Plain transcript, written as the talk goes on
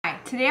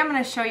Today I'm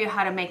going to show you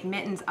how to make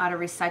mittens out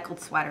of recycled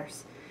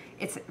sweaters.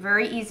 It's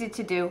very easy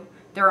to do.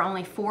 There are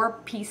only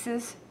 4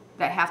 pieces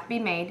that have to be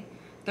made.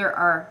 There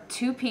are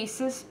 2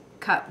 pieces,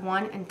 cut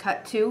 1 and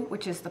cut 2,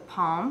 which is the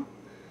palm.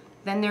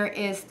 Then there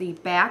is the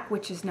back,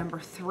 which is number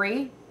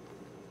 3.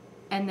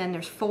 And then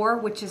there's 4,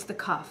 which is the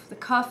cuff. The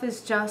cuff is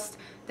just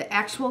the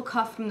actual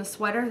cuff from the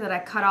sweater that I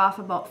cut off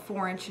about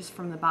 4 inches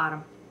from the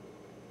bottom.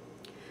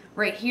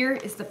 Right here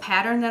is the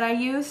pattern that I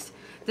used.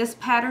 This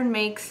pattern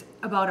makes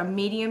about a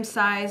medium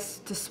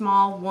size to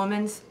small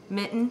woman's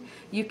mitten.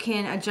 You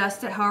can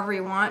adjust it however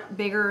you want,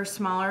 bigger or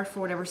smaller,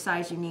 for whatever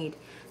size you need.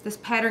 This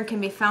pattern can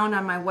be found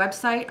on my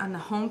website on the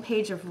home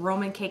page of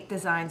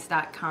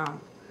romancakedesigns.com.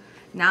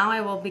 Now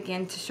I will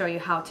begin to show you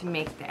how to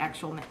make the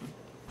actual mitten.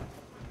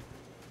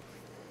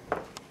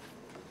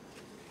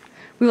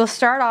 We will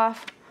start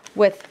off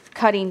with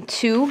cutting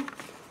 2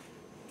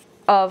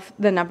 of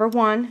the number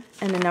 1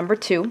 and the number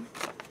 2.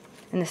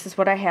 And this is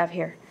what I have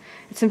here.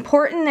 It's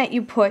important that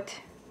you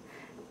put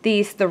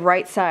these the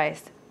right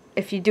size.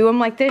 If you do them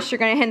like this, you're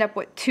going to end up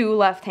with 2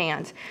 left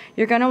hands.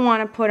 You're going to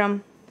want to put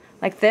them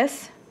like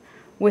this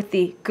with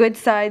the good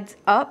sides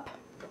up,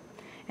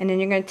 and then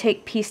you're going to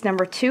take piece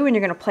number 2 and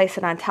you're going to place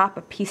it on top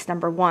of piece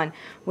number 1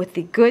 with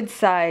the good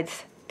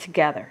sides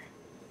together,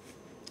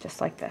 just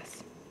like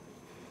this.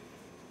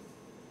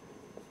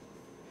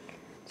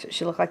 So it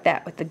should look like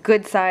that with the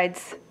good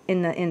sides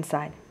in the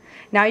inside.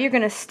 Now you're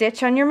going to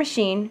stitch on your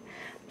machine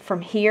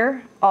from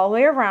here all the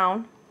way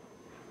around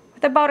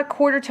with about a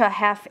 1/4 to a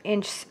 1/2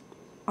 inch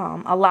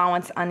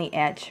allowance on the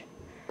edge.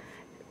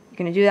 You're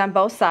going to do that on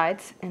both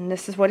sides, and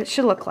this is what it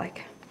should look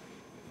like.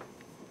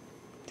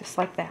 Just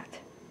like that.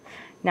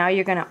 Now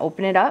you're going to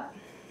open it up,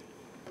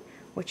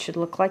 which should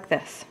look like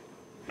this.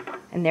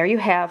 And there you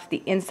have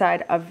the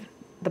inside of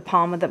the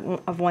palm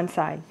of one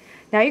side.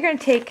 Now you're going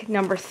to take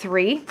number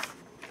 3,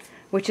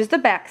 which is the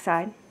back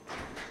side,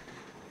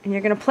 and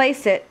you're going to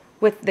place it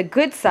with the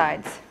good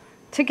sides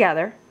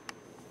together,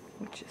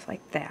 which is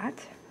like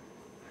that.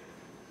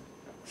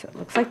 So it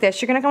looks like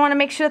this. You're going to want to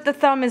make sure that the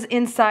thumb is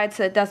inside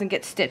so it doesn't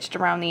get stitched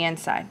around the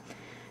inside.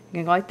 You're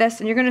going to go like this,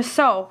 and you're going to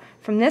sew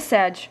from this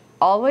edge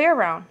all the way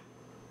around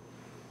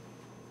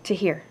to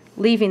here,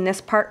 leaving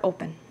this part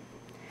open.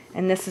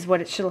 And this is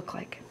what it should look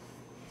like.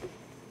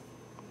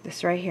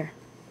 This right here.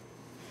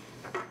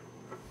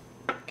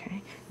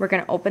 Okay, we're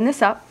going to open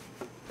this up.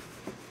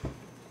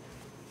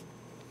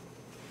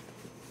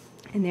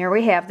 And there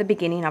we have the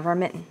beginning of our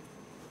mitten.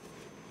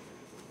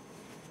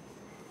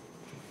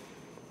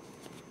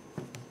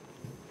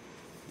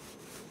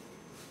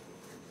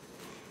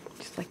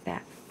 Just like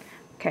that.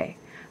 Okay.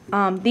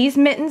 These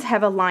mittens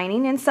have a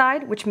lining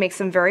inside, which makes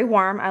them very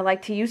warm. I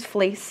like to use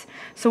fleece.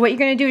 So what you're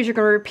going to do is you're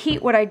going to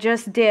repeat what I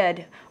just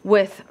did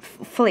with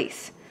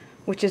fleece,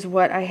 which is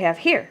what I have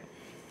here.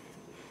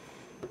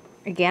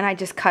 Again, I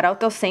just cut out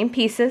those same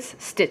pieces,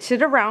 stitched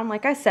it around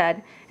like I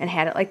said, and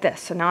had it like this.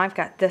 So now I've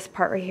got this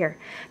part right here.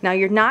 Now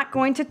you're not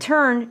going to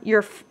turn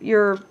your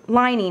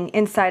lining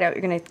inside out.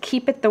 You're going to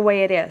keep it the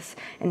way it is.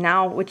 And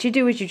now what you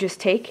do is you just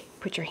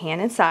put your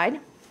hand inside,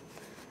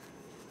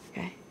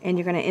 okay, and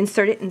you're going to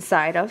insert it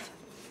inside of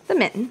the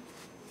mitten,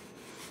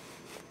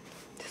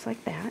 just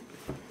like that.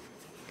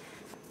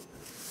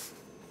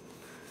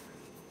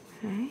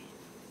 Okay.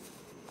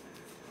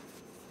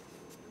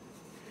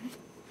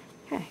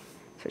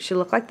 So it should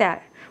look like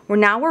that.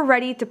 Now we're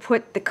ready to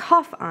put the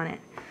cuff on it.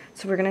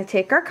 So we're going to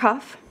take our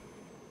cuff.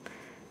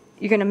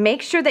 You're going to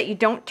make sure that you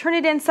don't turn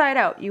it inside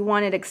out. You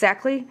want it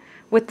exactly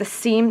with the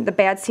seam, the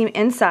bad seam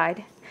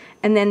inside.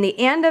 And then the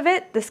end of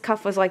it, this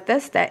cuff was like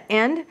this, that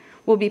end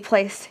will be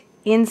placed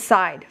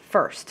inside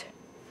first.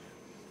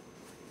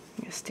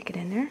 I'm going to stick it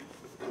in there.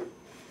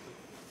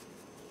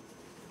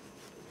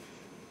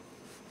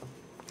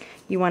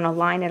 You want to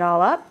line it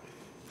all up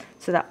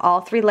so that all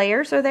 3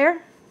 layers are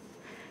there.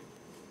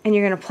 And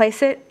you're going to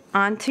place it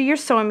onto your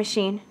sewing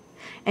machine,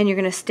 and you're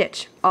going to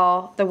stitch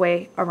all the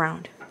way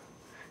around.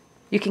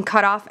 You can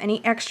cut off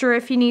any extra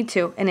if you need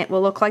to, and it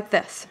will look like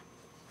this.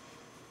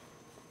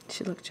 It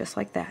should look just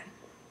like that.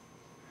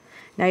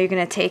 Now you're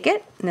going to take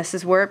it, and this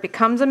is where it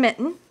becomes a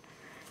mitten,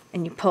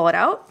 and you pull it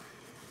out,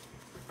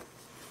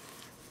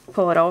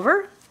 pull it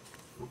over,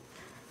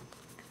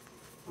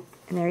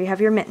 and there you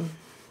have your mitten.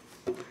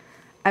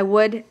 I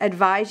would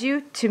advise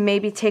you to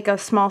maybe take a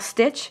small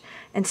stitch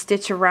and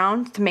stitch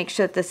around to make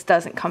sure that this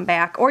doesn't come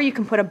back, or you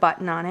can put a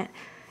button on it,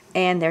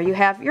 and there you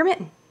have your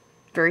mitten.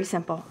 Very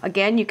simple.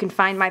 Again, you can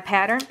find my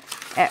pattern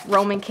at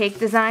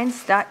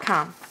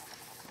romancakedesigns.com.